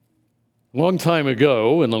A long time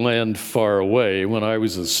ago, in a land far away, when I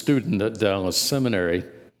was a student at Dallas Seminary,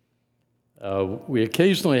 we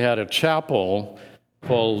occasionally had a chapel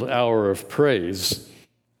called Hour of Praise,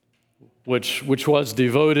 which was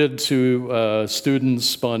devoted to students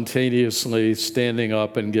spontaneously standing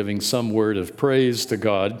up and giving some word of praise to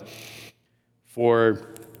God for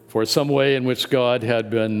some way in which God had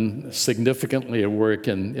been significantly at work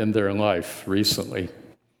in their life recently.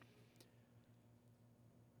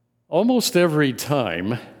 Almost every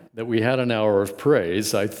time that we had an hour of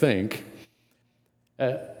praise, I think,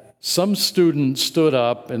 some student stood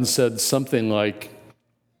up and said something like,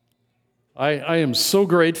 I am so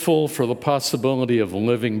grateful for the possibility of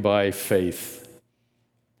living by faith.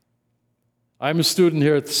 I'm a student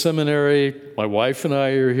here at the seminary. My wife and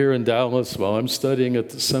I are here in Dallas while I'm studying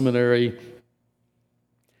at the seminary.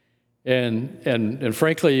 And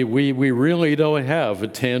frankly, we really don't have a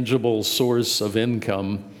tangible source of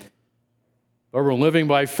income, but we're living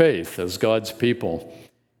by faith as God's people.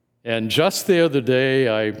 And just the other day,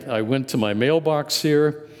 I went to my mailbox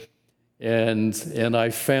here, and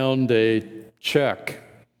I found a check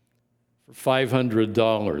for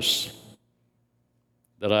 $500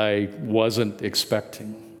 that I wasn't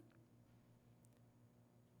expecting.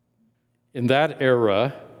 In that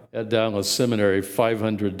era, at Dallas Seminary,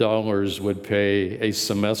 $500 would pay a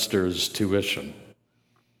semester's tuition.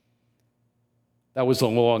 That was a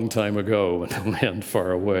long time ago in a land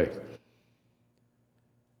far away.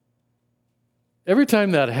 Every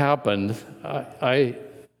time that happened, I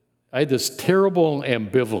had this terrible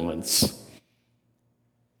ambivalence.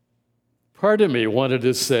 Part of me wanted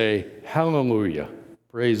to say, hallelujah,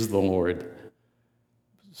 praise the Lord.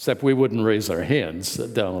 Except we wouldn't raise our hands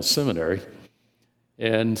at Dallas Seminary.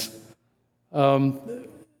 And that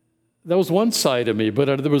was one side of me,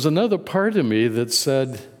 but there was another part of me that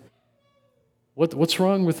said, what's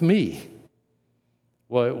wrong with me?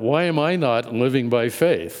 Why am I not living by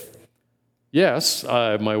faith? Yes,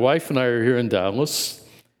 my wife and I are here in Dallas,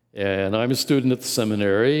 and I'm a student at the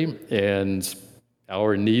seminary, and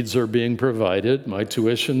our needs are being provided. My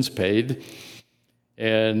tuition's paid,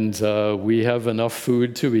 and we have enough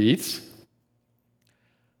food to eat.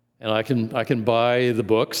 And I can buy the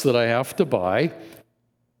books that I have to buy,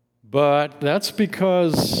 but that's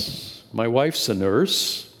because my wife's a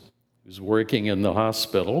nurse who's working in the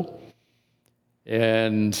hospital,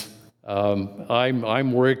 and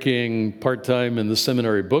I'm working part-time in the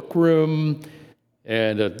seminary book room,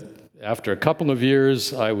 and after a couple of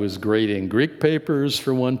years, I was grading Greek papers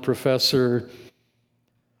for one professor.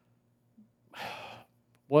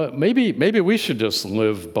 Well, maybe we should just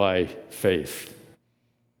live by faith.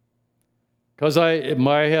 Because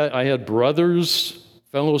I had brothers,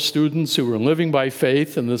 fellow students who were living by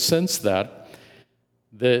faith in the sense that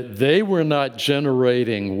they were not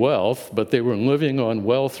generating wealth, but they were living on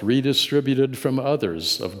wealth redistributed from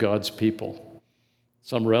others of God's people.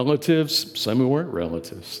 Some relatives, some who weren't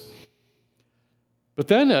relatives. But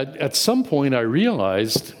then at some point I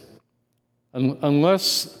realized,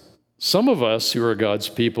 unless some of us who are God's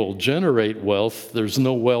people generate wealth, there's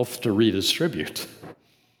no wealth to redistribute.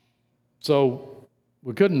 So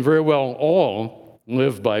we couldn't very well all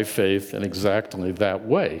live by faith in exactly that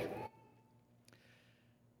way.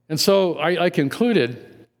 And so I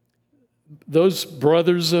concluded those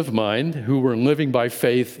brothers of mine who were living by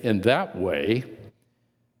faith in that way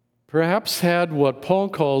perhaps had what Paul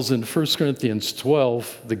calls in 1 Corinthians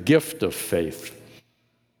 12 the gift of faith.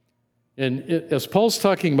 And as Paul's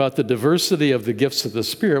talking about the diversity of the gifts of the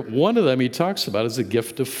Spirit, one of them he talks about is the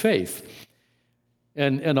gift of faith.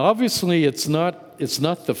 And obviously it's not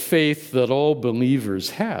the faith that all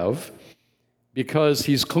believers have, because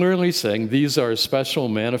he's clearly saying these are special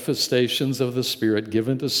manifestations of the Spirit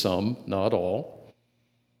given to some, not all.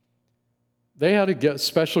 They had a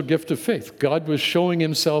special gift of faith. God was showing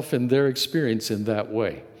himself in their experience in that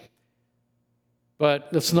way.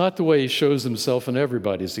 But that's not the way he shows himself in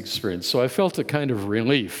everybody's experience. So I felt a kind of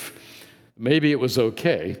relief. Maybe it was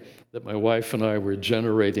okay that my wife and I were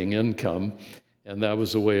generating income, and that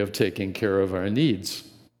was a way of taking care of our needs.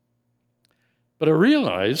 But I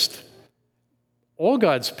realized all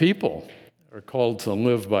God's people are called to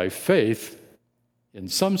live by faith in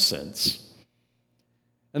some sense.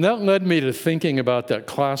 And that led me to thinking about that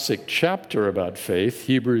classic chapter about faith,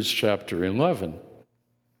 Hebrews chapter 11.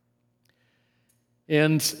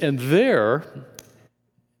 And there,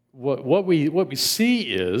 what we see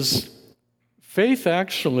is faith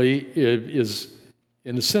actually is,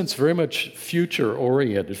 in a sense, very much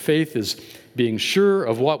future-oriented. Faith is being sure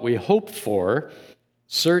of what we hope for,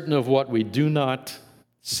 certain of what we do not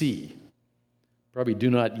see. Probably do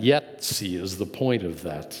not yet see is the point of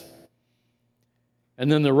that.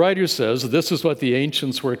 And then the writer says, this is what the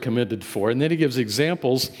ancients were commended for. And then he gives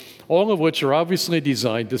examples, all of which are obviously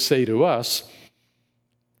designed to say to us,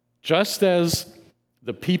 just as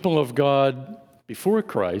the people of God before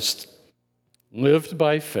Christ lived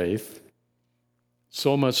by faith,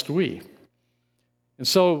 so must we. And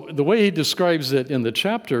so the way he describes it in the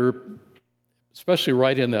chapter, especially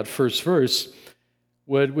right in that first verse,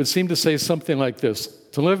 would seem to say something like this.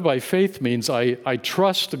 To live by faith means I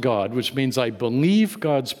trust God, which means I believe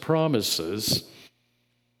God's promises,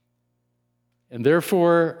 and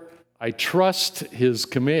therefore I trust his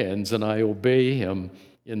commands and I obey him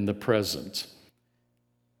in the present,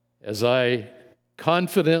 as I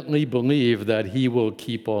confidently believe that he will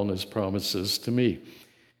keep all his promises to me.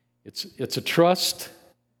 It's a trust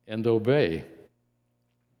and obey.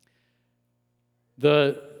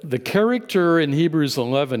 The character in Hebrews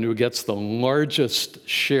 11 who gets the largest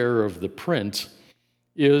share of the print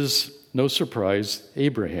is, no surprise,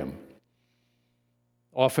 Abraham,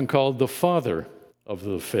 often called the father of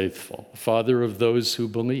the faithful, father of those who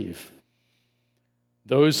believe.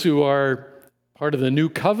 Those who are part of the new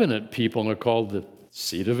covenant people are called the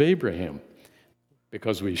seed of Abraham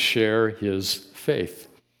because we share his faith.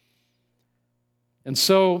 And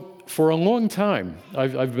so for a long time,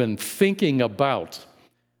 I've been thinking about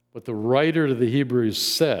what the writer to the Hebrews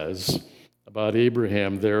says about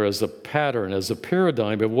Abraham there as a pattern, as a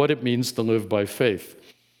paradigm of what it means to live by faith.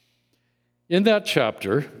 In that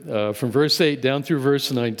chapter, from verse 8 down through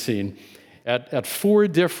verse 19, at 4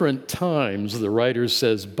 different times, the writer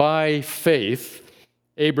says, by faith,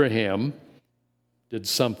 Abraham did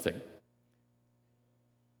something.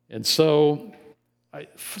 And so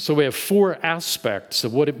we have 4 aspects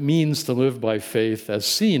of what it means to live by faith as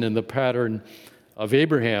seen in the pattern of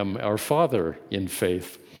Abraham, our father in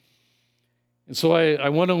faith. And so I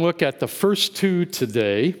want to look at the first 2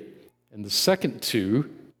 today and the second 2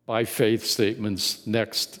 by faith statements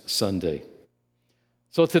next Sunday.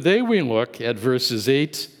 So today we look at verses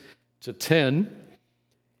 8 to 10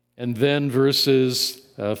 and then verses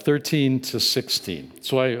 13 to 16.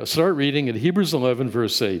 So I start reading at Hebrews 11,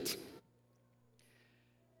 verse 8.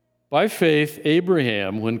 By faith,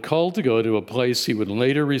 Abraham, when called to go to a place he would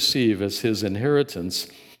later receive as his inheritance,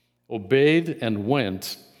 obeyed and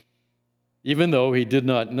went, even though he did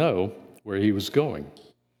not know where he was going.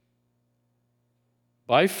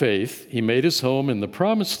 By faith, he made his home in the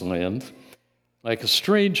promised land like a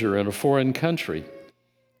stranger in a foreign country.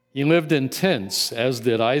 He lived in tents, as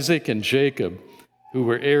did Isaac and Jacob, who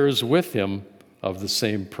were heirs with him of the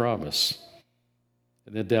same promise.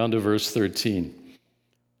 And then down to verse 13.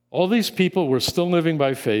 All these people were still living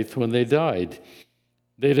by faith when they died.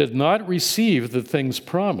 They did not receive the things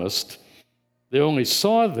promised. They only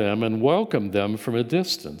saw them and welcomed them from a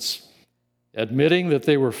distance, admitting that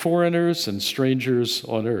they were foreigners and strangers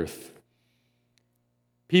on earth.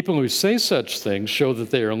 People who say such things show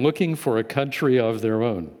that they are looking for a country of their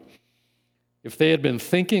own. If they had been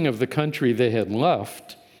thinking of the country they had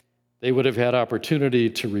left, they would have had opportunity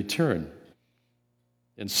to return.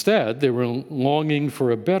 Instead, they were longing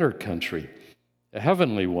for a better country, a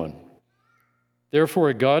heavenly one.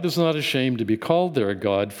 Therefore, God is not ashamed to be called their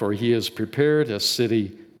God, for he has prepared a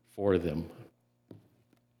city for them.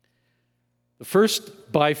 The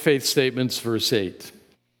first by faith statement's verse 8.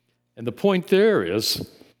 And the point there is,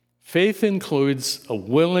 faith includes a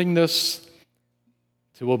willingness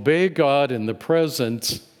to obey God in the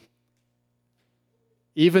present,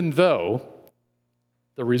 even though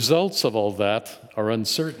the results of all that are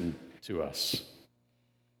uncertain to us.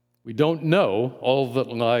 We don't know all that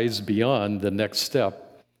lies beyond the next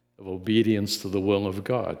step of obedience to the will of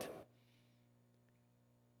God.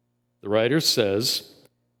 The writer says,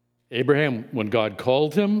 Abraham, when God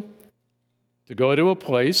called him to go to a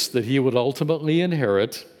place that he would ultimately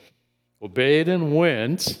inherit, obeyed and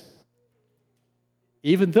went,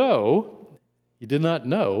 even though he did not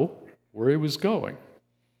know where he was going.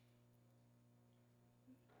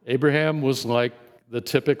 Abraham was like the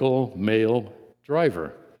typical male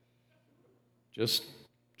driver. Just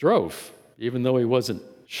drove, even though he wasn't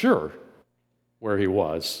sure where he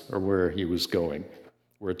was or where he was going,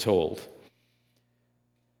 we're told.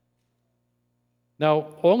 Now,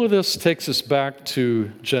 all of this takes us back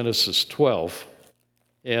to Genesis 12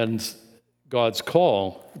 and God's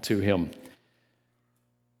call to him.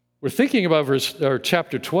 We're thinking about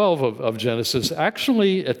chapter 12 of Genesis.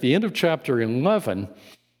 Actually, at the end of chapter 11,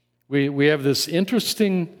 we have this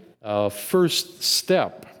interesting first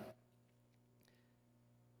step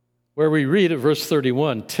where we read at verse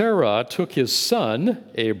 31, Terah took his son,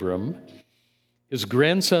 Abram, his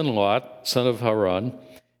grandson Lot, son of Haran,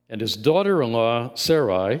 and his daughter-in-law,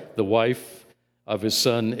 Sarai, the wife of his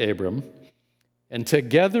son Abram, and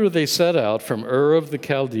together they set out from Ur of the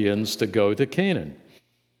Chaldeans to go to Canaan.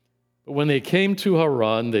 But when they came to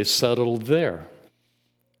Haran, they settled there.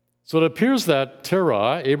 So it appears that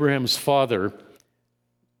Terah, Abraham's father,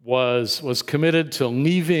 was committed to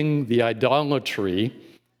leaving the idolatry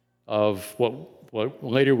of what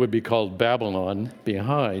later would be called Babylon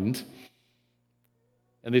behind.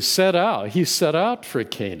 And he set out for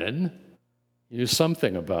Canaan. He knew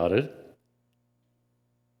something about it.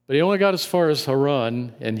 But he only got as far as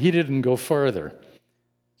Haran, and he didn't go farther.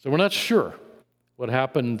 So we're not sure what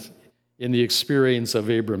happened in the experience of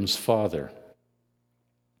Abram's father,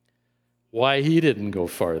 why he didn't go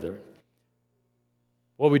farther.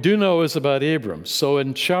 What we do know is about Abram. So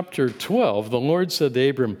in chapter 12, the Lord said to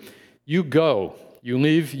Abram, you go, you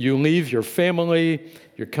leave your family,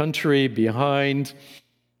 your country behind,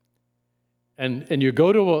 and you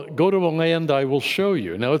go to a land I will show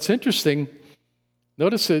you. Now it's interesting.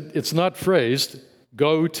 Notice it's not phrased,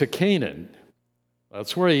 go to Canaan.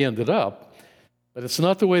 That's where he ended up, but it's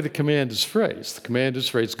not the way the command is phrased. The command is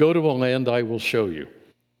phrased, go to a land I will show you.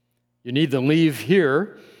 You need to leave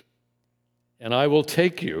here, and I will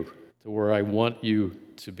take you to where I want you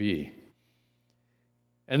to be.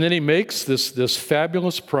 And then he makes this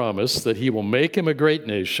fabulous promise that he will make him a great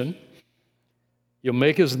nation. He'll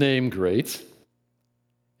make his name great.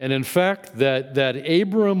 And in fact, that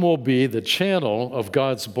Abram will be the channel of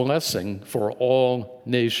God's blessing for all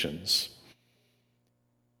nations.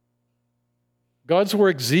 God's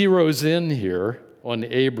work zeroes in here on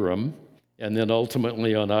Abram and then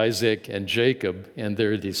ultimately on Isaac and Jacob and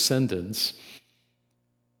their descendants.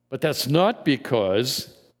 But that's not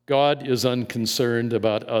because God is unconcerned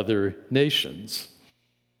about other nations.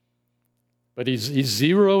 But he's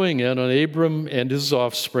zeroing in on Abram and his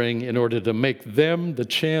offspring in order to make them the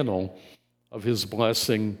channel of his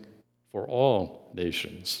blessing for all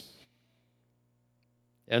nations.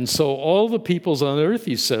 And so all the peoples on earth,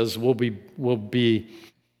 he says, will be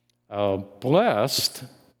blessed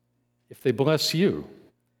if they bless you.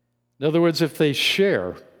 In other words, if they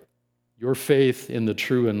share your faith in the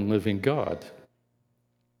true and living God.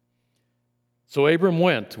 So Abram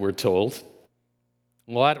went, we're told.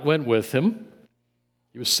 Lot went with him.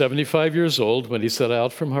 He was 75 years old when he set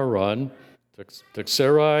out from Haran. Took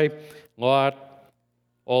Sarai, Lot,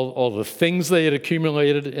 all the things they had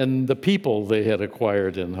accumulated and the people they had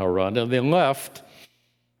acquired in Haran, and they left.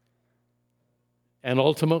 And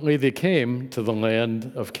ultimately they came to the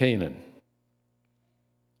land of Canaan.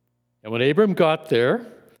 And when Abram got there,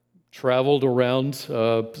 traveled around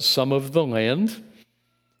some of the land,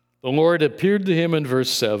 the Lord appeared to him in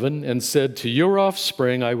verse 7 and said, to your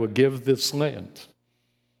offspring I will give this land.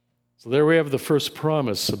 So there we have the first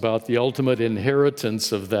promise about the ultimate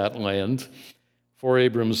inheritance of that land for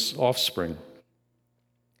Abram's offspring.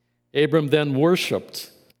 Abram then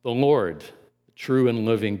worshiped the Lord, the true and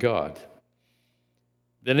living God.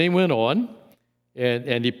 Then he went on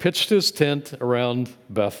and he pitched his tent around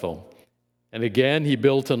Bethel. And again he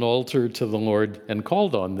built an altar to the Lord and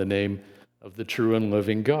called on the name of the true and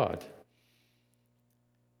living God.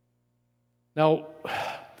 Now,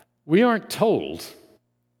 we aren't told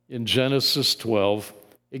in Genesis 12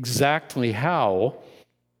 exactly how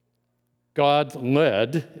God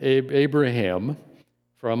led Abraham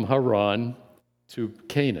from Haran to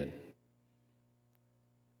Canaan.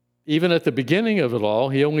 Even at the beginning of it all,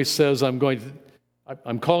 he only says, I'm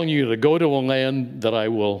calling you to go to a land that I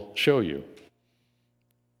will show you.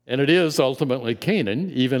 And it is ultimately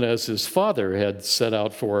Canaan, even as his father had set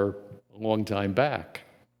out for a long time back.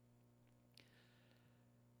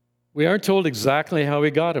 We aren't told exactly how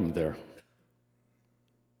he got him there.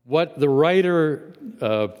 What the writer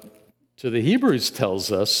to the Hebrews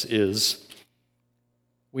tells us is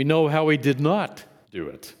we know how he did not do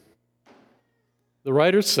it. The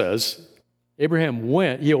writer says Abraham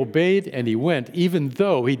went, he obeyed and he went, even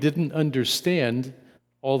though he didn't understand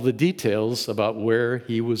all the details about where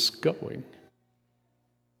he was going.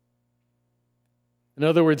 In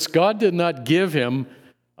other words, God did not give him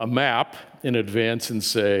a map in advance and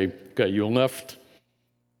say, okay, you left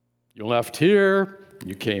here,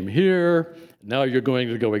 you came here, now you're going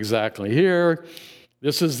to go exactly here.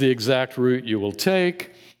 This is the exact route you will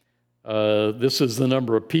take. This is the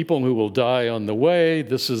number of people who will die on the way.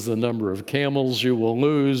 This is the number of camels you will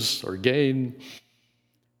lose or gain.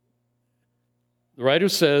 The writer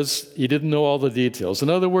says he didn't know all the details. In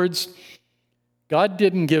other words, God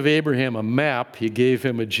didn't give Abraham a map, he gave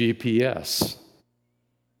him a GPS.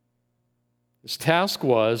 His task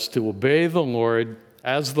was to obey the Lord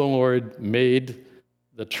as the Lord made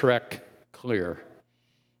the trek clear,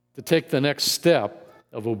 to take the next step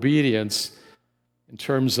of obedience in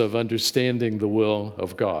terms of understanding the will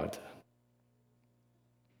of God.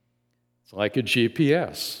 It's like a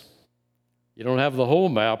GPS. You don't have the whole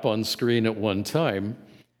map on screen at one time.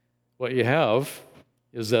 What you have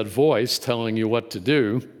is that voice telling you what to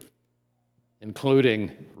do,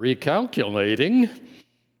 including recalculating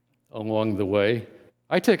along the way.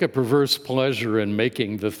 I take a perverse pleasure in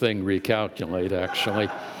making the thing recalculate, actually.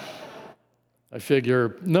 I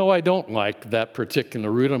figure, no, I don't like that particular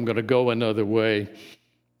route. I'm going to go another way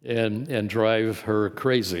and drive her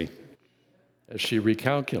crazy as she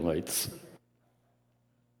recalculates.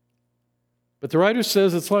 But the writer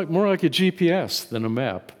says it's more like a GPS than a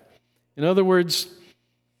map. In other words,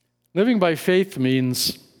 living by faith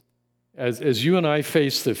means, as you and I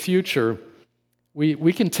face the future,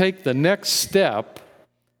 we can take the next step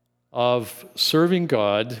of serving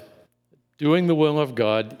God, doing the will of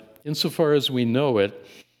God, insofar as we know it,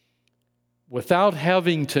 without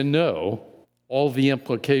having to know all the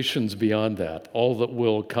implications beyond that, all that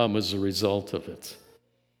will come as a result of it,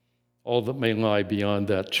 all that may lie beyond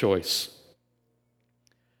that choice.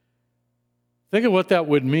 Think of what that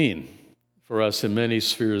would mean for us in many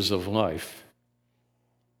spheres of life.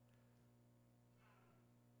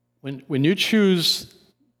 When you choose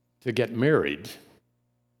to get married,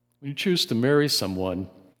 when you choose to marry someone,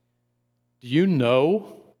 do you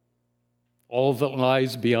know all that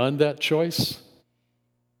lies beyond that choice?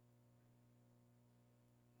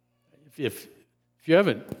 If you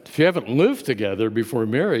haven't lived together before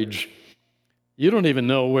marriage, you don't even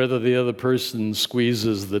know whether the other person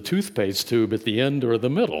squeezes the toothpaste tube at the end or the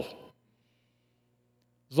middle.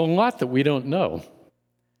 There's a lot that we don't know.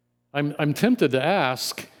 I'm tempted to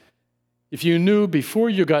ask, if you knew before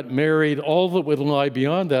you got married all that would lie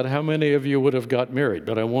beyond that, how many of you would have got married?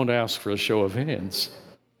 But I won't ask for a show of hands.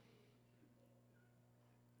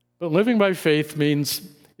 But living by faith means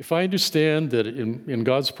if I understand that in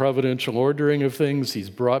God's providential ordering of things, He's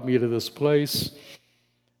brought me to this place,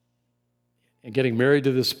 and getting married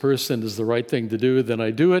to this person is the right thing to do, then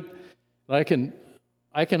I do it. I can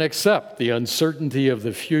accept the uncertainty of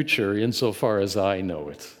the future insofar as I know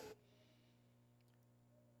it.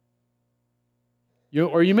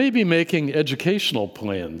 Or you may be making educational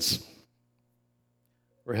plans,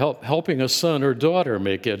 or helping a son or daughter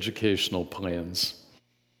make educational plans.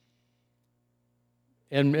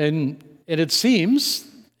 And it seems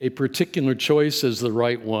a particular choice is the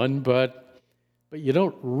right one, but you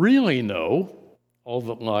don't really know all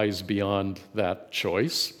that lies beyond that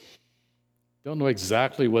choice. You don't know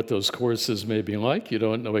exactly what those courses may be like. You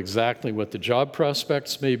don't know exactly what the job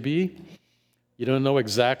prospects may be. You don't know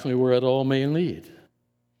exactly where it all may lead.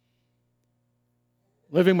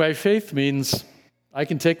 Living by faith means I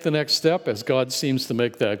can take the next step as God seems to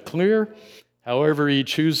make that clear, however He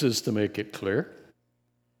chooses to make it clear.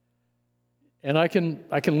 And I can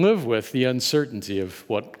live with the uncertainty of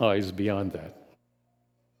what lies beyond that.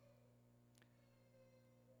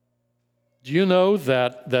 Do you know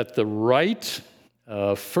that the right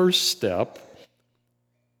first step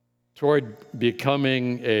toward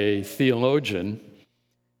becoming a theologian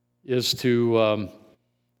is to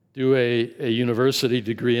do a university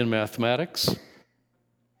degree in mathematics?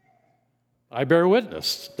 I bear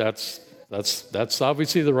witness. That's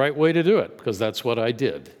obviously the right way to do it, because that's what I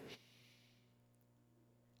did.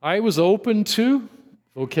 I was open to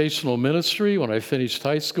vocational ministry when I finished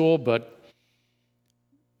high school, but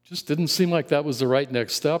just didn't seem like that was the right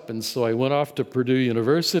next step, and so I went off to Purdue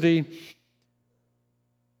University,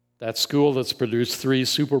 that school that's produced 3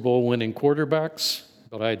 Super Bowl winning quarterbacks,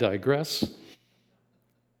 but I digress.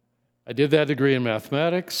 I did that degree in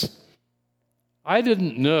mathematics. I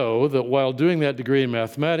didn't know that while doing that degree in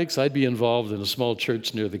mathematics, I'd be involved in a small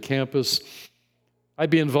church near the campus. I'd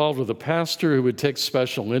be involved with a pastor who would take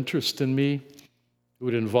special interest in me, who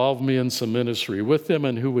would involve me in some ministry with them,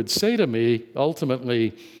 and who would say to me,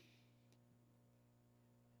 ultimately,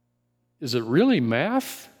 is it really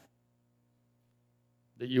math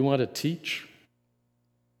that you want to teach?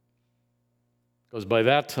 Because by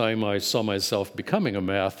that time, I saw myself becoming a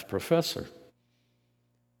math professor.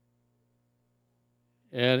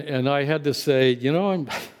 And I had to say, I'm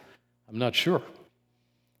not sure.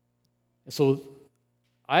 So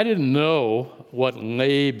I didn't know what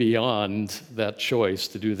lay beyond that choice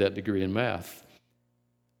to do that degree in math.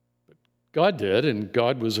 But God did, and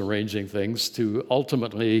God was arranging things to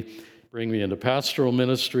ultimately bring me into pastoral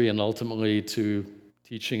ministry and ultimately to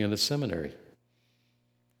teaching in a seminary.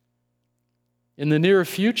 In the near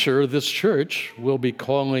future, this church will be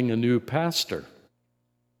calling a new pastor.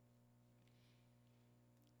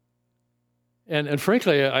 And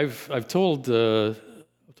frankly, I've told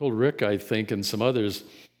Rick, I think, and some others,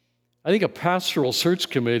 I think a pastoral search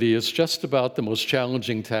committee is just about the most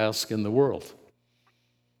challenging task in the world.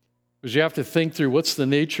 Because you have to think through what's the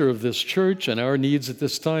nature of this church and our needs at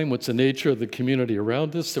this time, what's the nature of the community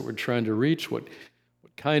around us that we're trying to reach, what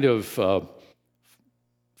kind of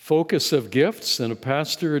focus of gifts and a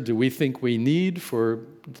pastor do we think we need for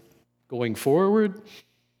going forward?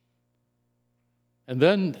 And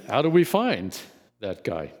then how do we find that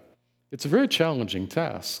guy? It's a very challenging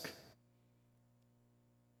task.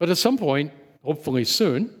 But at some point, hopefully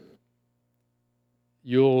soon,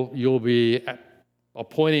 you'll be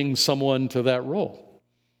appointing someone to that role.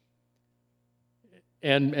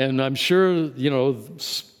 And I'm sure,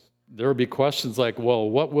 there will be questions like, well,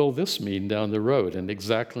 what will this mean down the road? And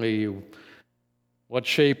exactly what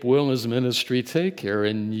shape will his ministry take here?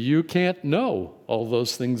 And you can't know all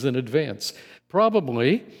those things in advance.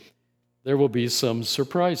 Probably there will be some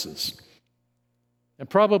surprises. And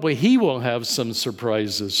probably he will have some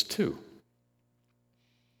surprises too.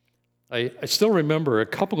 I still remember a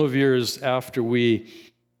couple of years after we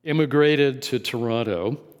immigrated to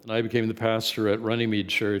Toronto, and I became the pastor at Runnymede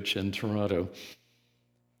Church in Toronto,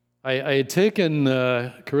 I had taken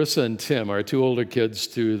Carissa and Tim, our two older kids,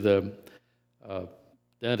 to the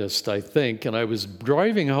dentist, I think, and I was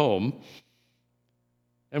driving home,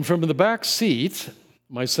 and from the back seat,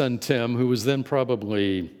 my son Tim, who was then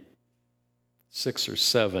probably 6 or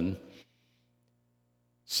 7,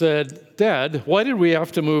 said, "Dad, why did we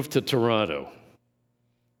have to move to Toronto?"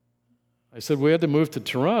 I said, "We had to move to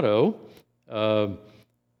Toronto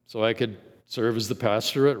so I could serve as the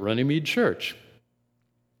pastor at Runnymede Church."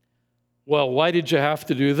 "Well, why did you have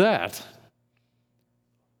to do that?"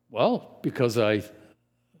 "Well, because I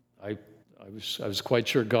was quite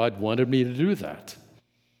sure God wanted me to do that."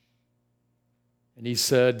 And he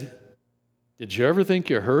said, "Did you ever think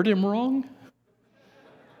you heard him wrong?"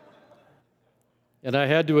 And I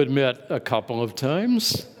had to admit, a couple of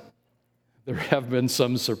times, there have been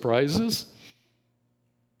some surprises.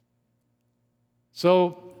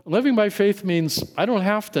 So living by faith means I don't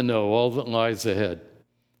have to know all that lies ahead.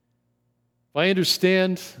 If I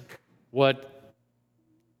understand what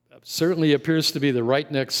certainly appears to be the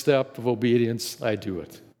right next step of obedience, I do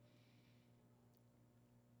it.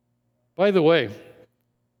 By the way,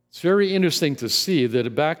 it's very interesting to see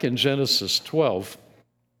that back in Genesis 12,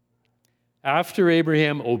 after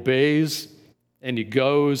Abraham obeys and he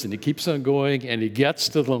goes and he keeps on going and he gets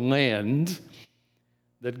to the land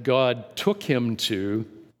that God took him to,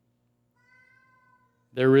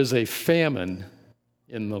 there is a famine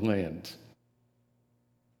in the land.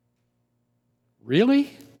 Really?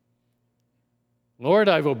 Lord,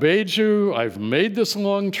 I've obeyed you. I've made this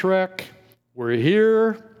long trek. We're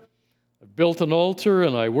here. I've built an altar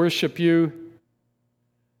and I worship you.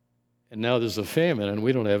 And now there's a famine and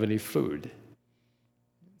we don't have any food.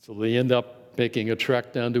 So they end up making a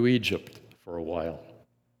trek down to Egypt for a while.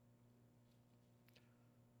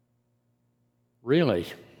 Really?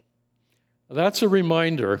 That's a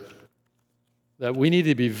reminder that we need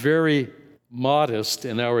to be very modest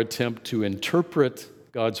in our attempt to interpret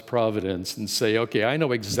God's providence and say, okay, I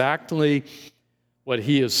know exactly what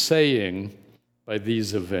he is saying by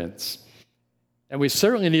these events. And we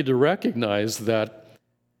certainly need to recognize that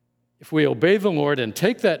if we obey the Lord and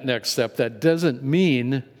take that next step, that doesn't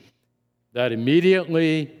mean that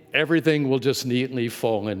immediately everything will just neatly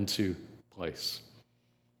fall into place.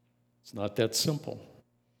 It's not that simple.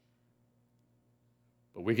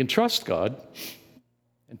 But we can trust God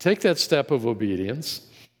and take that step of obedience,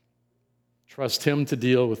 trust him to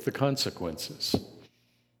deal with the consequences.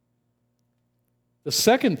 The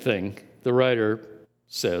second thing the writer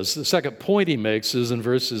says, the second point he makes is in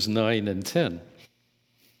verses 9 and 10.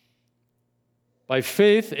 By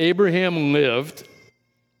faith, Abraham lived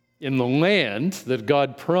in the land that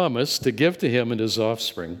God promised to give to him and his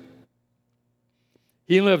offspring.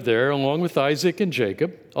 He lived there along with Isaac and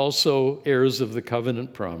Jacob, also heirs of the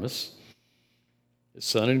covenant promise, his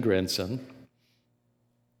son and grandson.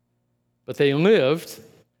 But they lived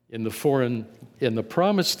in the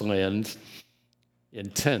promised land in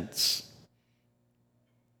tents.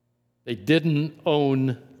 They didn't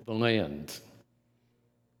own the land.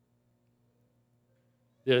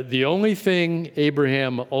 The only thing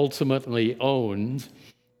Abraham ultimately owned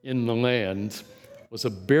in the land was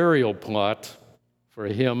a burial plot for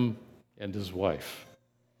him and his wife.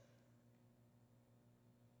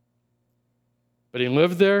 But he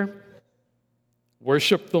lived there,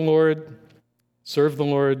 worshiped the Lord, served the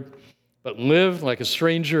Lord, but lived like a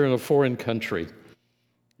stranger in a foreign country,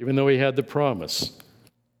 even though he had the promise.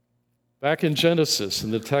 Back in Genesis,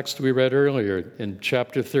 in the text we read earlier, in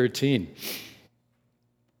chapter 13,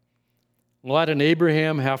 Lot and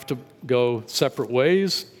Abraham have to go separate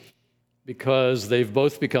ways because they've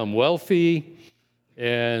both become wealthy,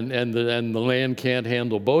 and the land can't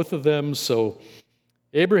handle both of them. So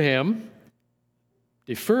Abraham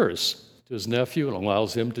defers to his nephew and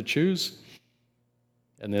allows him to choose.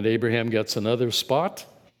 And then Abraham gets another spot.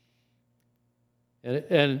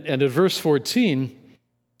 And at verse 14,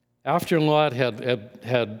 after Lot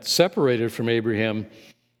had separated from Abraham,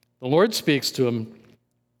 the Lord speaks to him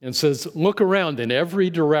and says, look around in every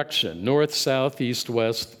direction, north, south, east,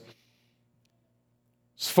 west.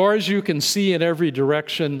 As far as you can see in every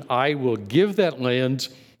direction, I will give that land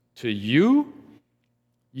to you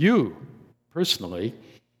personally,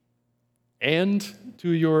 and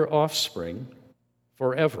to your offspring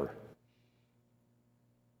forever.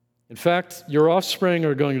 In fact, your offspring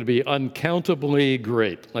are going to be uncountably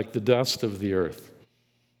great, like the dust of the earth.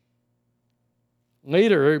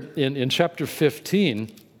 Later, in chapter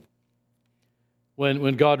 15,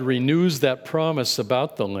 when God renews that promise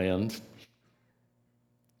about the land,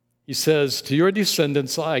 he says, to your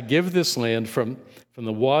descendants, I give this land from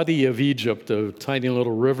the Wadi of Egypt, a tiny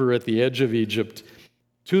little river at the edge of Egypt,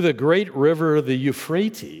 to the great river, the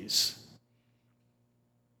Euphrates.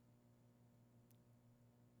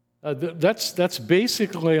 That's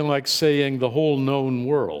basically like saying the whole known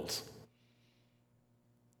world.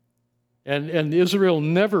 And Israel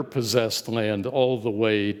never possessed land all the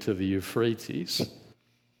way to the Euphrates.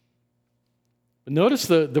 But notice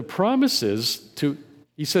the promises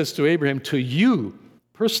he says to Abraham, to you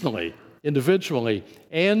personally, individually,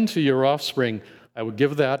 and to your offspring, I will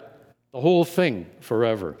give the whole thing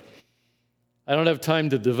forever. I don't have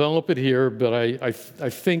time to develop it here, but I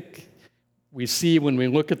think we see when we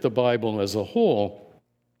look at the Bible as a whole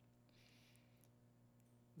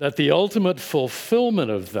that the ultimate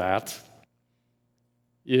fulfillment of that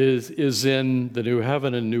is in the new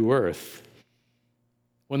heaven and new earth,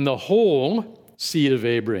 when the whole seed of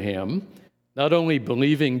Abraham, not only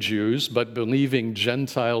believing Jews, but believing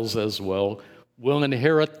Gentiles as well, will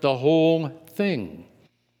inherit the whole thing.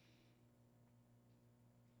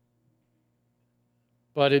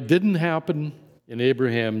 But it didn't happen in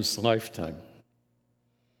Abraham's lifetime.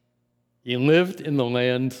 He lived in the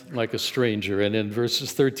land like a stranger, and in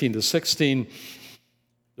verses 13 to 16,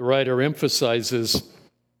 the writer emphasizes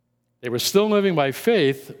they were still living by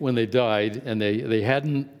faith when they died, and they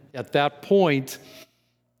hadn't, at that point,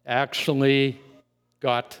 actually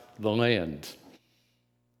got the land.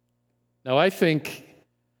 Now, I think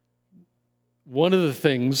one of the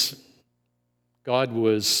things God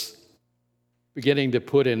was beginning to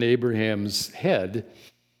put in Abraham's head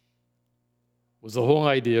was the whole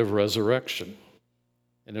idea of resurrection.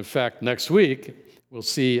 And in fact, next week, we'll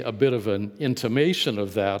see a bit of an intimation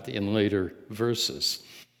of that in later verses.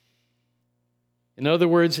 In other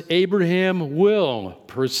words, Abraham will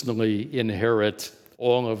personally inherit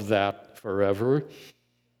all of that forever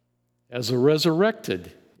as a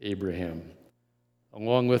resurrected Abraham,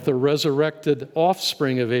 along with the resurrected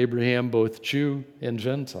offspring of Abraham, both Jew and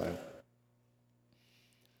Gentile.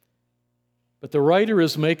 But the writer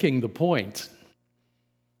is making the point.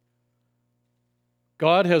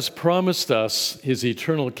 God has promised us his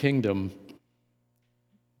eternal kingdom,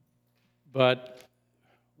 but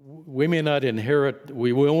we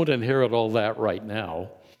won't inherit all that right now.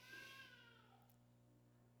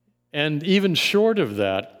 And even short of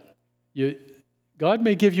that, God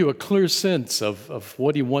may give you a clear sense of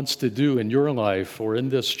what he wants to do in your life or in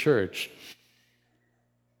this church,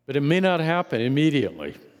 but it may not happen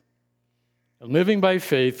immediately. And living by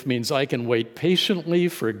faith means I can wait patiently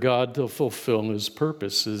for God to fulfill his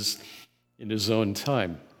purposes in his own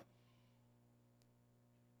time.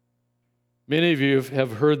 Many of you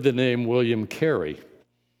have heard the name William Carey.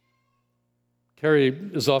 Carey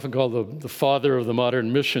is often called the father of the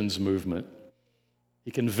modern missions movement.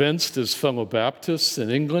 He convinced his fellow Baptists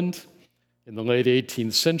in England in the late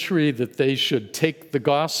 18th century that they should take the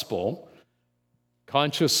gospel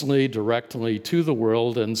consciously, directly to the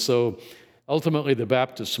world, and so ultimately the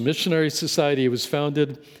Baptist Missionary Society was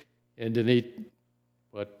founded, and in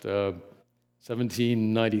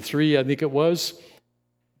 1793, I think it was,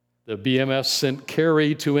 the BMS sent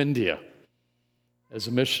Carey to India as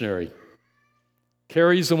a missionary.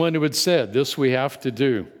 Carey's the one who had said, this we have to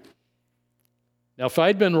do. Now, if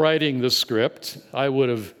I'd been writing the script, I would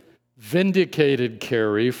have vindicated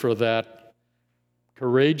Carey for that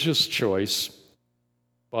courageous choice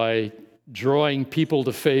by drawing people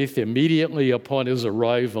to faith immediately upon his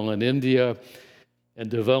arrival in India and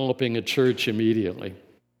developing a church immediately.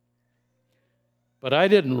 But I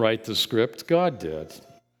didn't write the script, God did.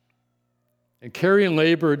 And Carey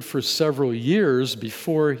labored for several years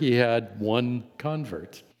before he had one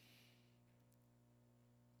convert.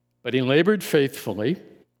 But he labored faithfully,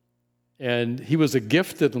 and he was a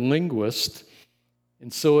gifted linguist,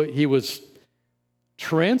 and so he was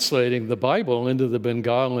translating the Bible into the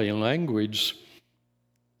Bengali language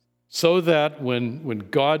so that when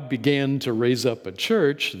God began to raise up a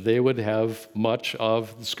church, they would have much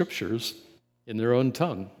of the scriptures in their own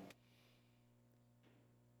tongue.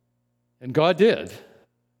 And God did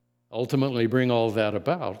ultimately bring all that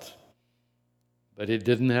about, but it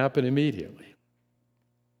didn't happen immediately.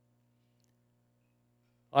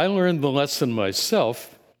 I learned the lesson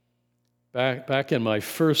myself back in my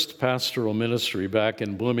first pastoral ministry back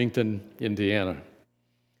in Bloomington, Indiana.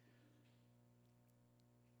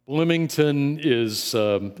 Bloomington is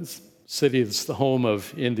a city that's the home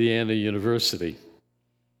of Indiana University.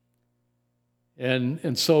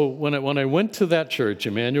 And so when I went to that church,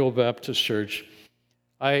 Emmanuel Baptist Church,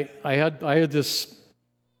 I had this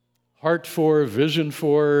heart for, vision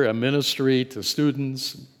for a ministry to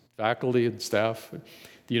students, faculty, and staff at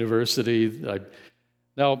the university.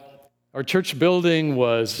 Now, our church building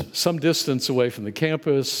was some distance away from the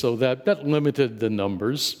campus, so that limited the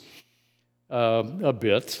numbers a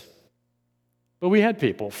bit. But we had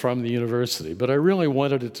people from the university, but I really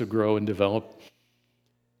wanted it to grow and develop.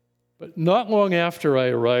 But not long after I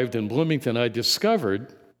arrived in Bloomington, I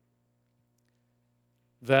discovered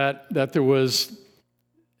that there was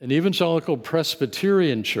an evangelical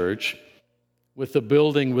Presbyterian church with a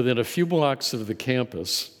building within a few blocks of the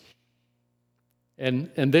campus, and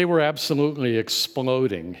they were absolutely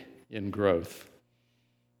exploding in growth.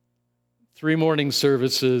 3 morning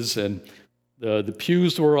services, and the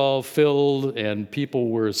pews were all filled, and people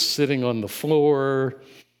were sitting on the floor.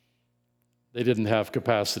 They didn't have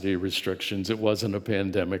capacity restrictions. It wasn't a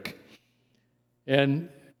pandemic. And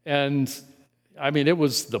I mean, it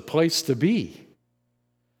was the place to be.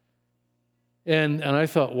 And I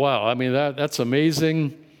thought, wow, I mean, that's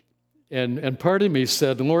amazing. And part of me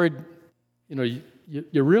said, Lord,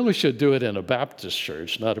 you really should do it in a Baptist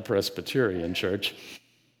church, not a Presbyterian church.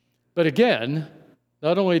 But again,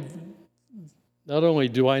 not only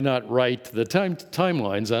do I not write the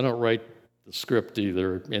timelines, I don't write the script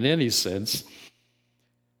either in any sense.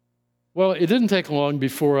 Well, it didn't take long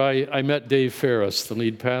before I met Dave Ferris, the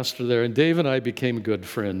lead pastor there, and Dave and I became good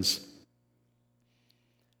friends.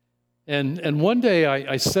 And one day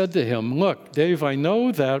I said to him, look, Dave, I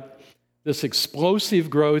know that this explosive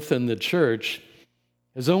growth in the church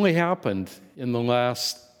has only happened in the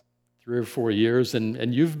last 3 or 4 years,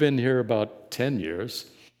 and you've been here about 10 years.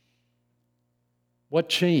 What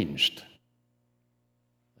changed?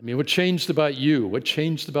 I mean, what changed about you? What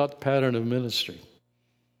changed about the pattern of ministry?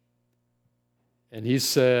 And he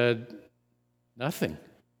said, nothing.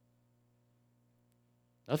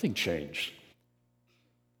 Nothing changed.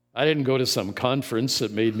 I didn't go to some conference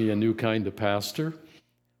that made me a new kind of pastor.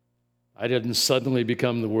 I didn't suddenly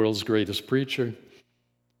become the world's greatest preacher.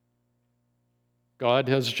 God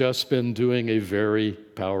has just been doing a very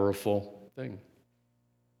powerful thing.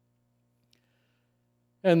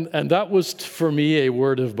 And that was, for me, a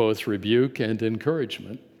word of both rebuke and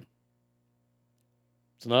encouragement.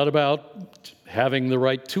 It's not about having the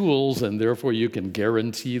right tools and therefore you can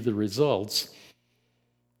guarantee the results.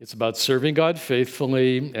 It's about serving God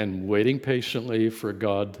faithfully and waiting patiently for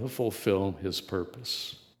God to fulfill his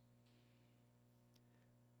purpose.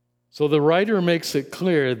 So the writer makes it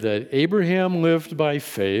clear that Abraham lived by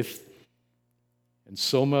faith, and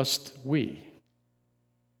so must we.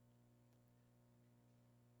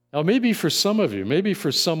 Now, maybe for some of you, maybe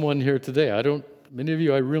for someone here today, many of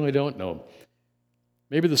you I really don't know.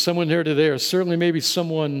 Maybe there's someone here today, or certainly maybe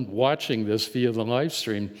someone watching this via the live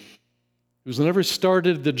stream who's never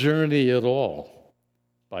started the journey at all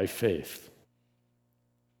by faith.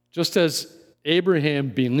 Just as Abraham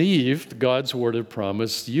believed God's word of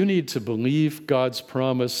promise, you need to believe God's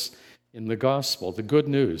promise in the gospel, the good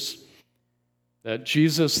news, that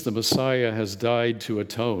Jesus, the Messiah, has died to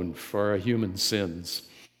atone for our human sins.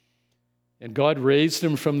 And God raised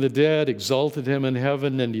him from the dead, exalted him in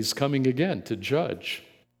heaven, and he's coming again to judge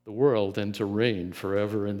the world and to reign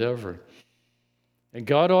forever and ever. And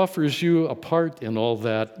God offers you a part in all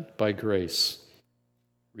that by grace,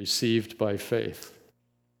 received by faith.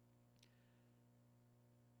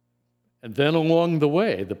 And then along the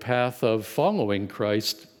way, the path of following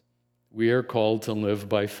Christ, we are called to live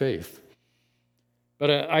by faith.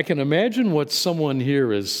 But I can imagine what someone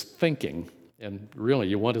here is thinking, and really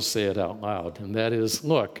you want to say it out loud, and that is,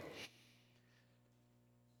 look,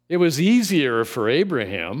 it was easier for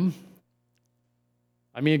Abraham.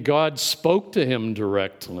 I mean, God spoke to him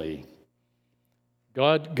directly.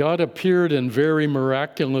 God appeared in very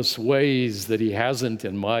miraculous ways that he hasn't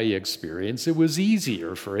in my experience. It was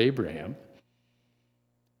easier for Abraham.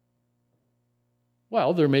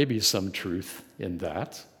 Well, there may be some truth in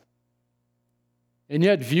that. And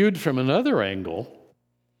yet, viewed from another angle,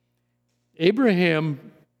 Abraham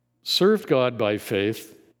served God by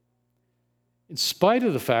faith in spite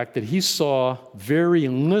of the fact that he saw very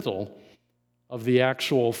little of the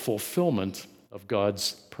actual fulfillment of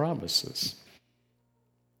God's promises.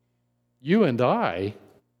 You and I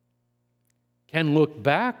can look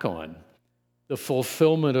back on the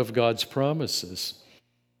fulfillment of God's promises,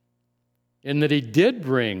 in that he did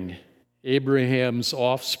bring Abraham's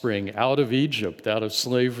offspring out of Egypt, out of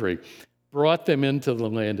slavery, brought them into the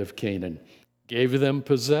land of Canaan, gave them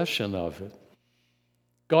possession of it.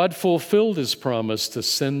 God fulfilled his promise to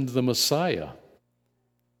send the Messiah,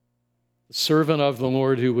 the servant of the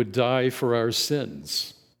Lord who would die for our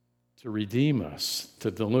sins, to redeem us, to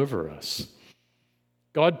deliver us.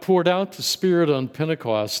 God poured out the Spirit on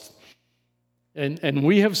Pentecost, and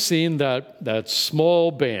we have seen that small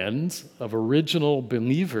band of original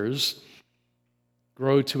believers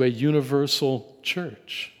grow to a universal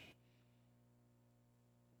church.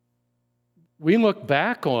 We look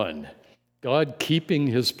back on God keeping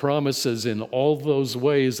his promises in all those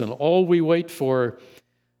ways, and all we wait for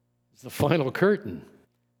is the final curtain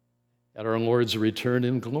at our Lord's return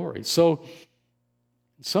in glory. So,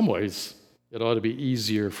 in some ways, it ought to be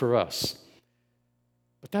easier for us.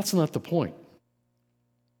 But that's not the point.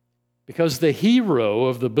 Because the hero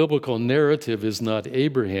of the biblical narrative is not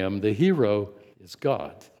Abraham, the hero is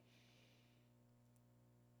God,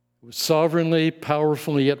 who was sovereignly,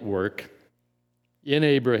 powerfully at work in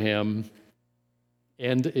Abraham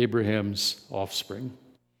and Abraham's offspring.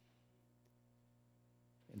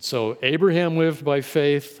 And so Abraham lived by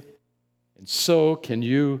faith, and so can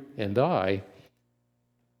you and I,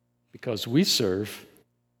 because we serve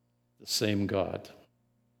the same God.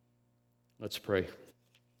 Let's pray.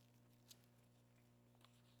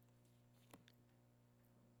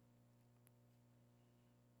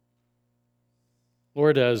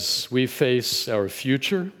 Lord, as we face our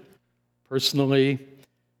future, personally,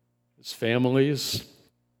 as families,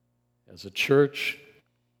 as a church,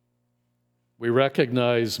 we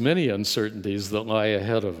recognize many uncertainties that lie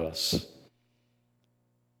ahead of us.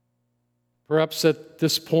 Perhaps at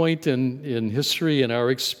this point in history, in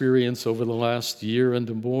our experience over the last year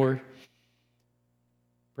and more,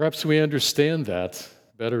 perhaps we understand that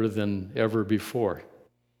better than ever before.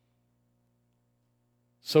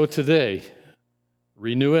 So today,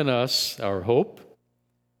 renew in us our hope,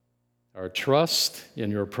 our trust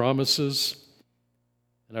in your promises,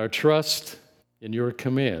 and our trust in your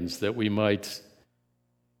commands, that we might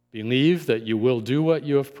believe that you will do what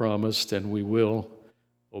you have promised, and we will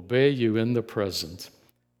obey you in the present,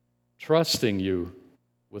 trusting you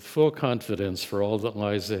with full confidence for all that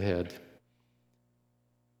lies ahead.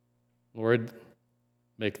 Lord,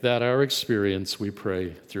 make that our experience, we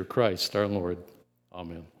pray, through Christ our Lord.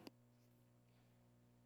 Amen.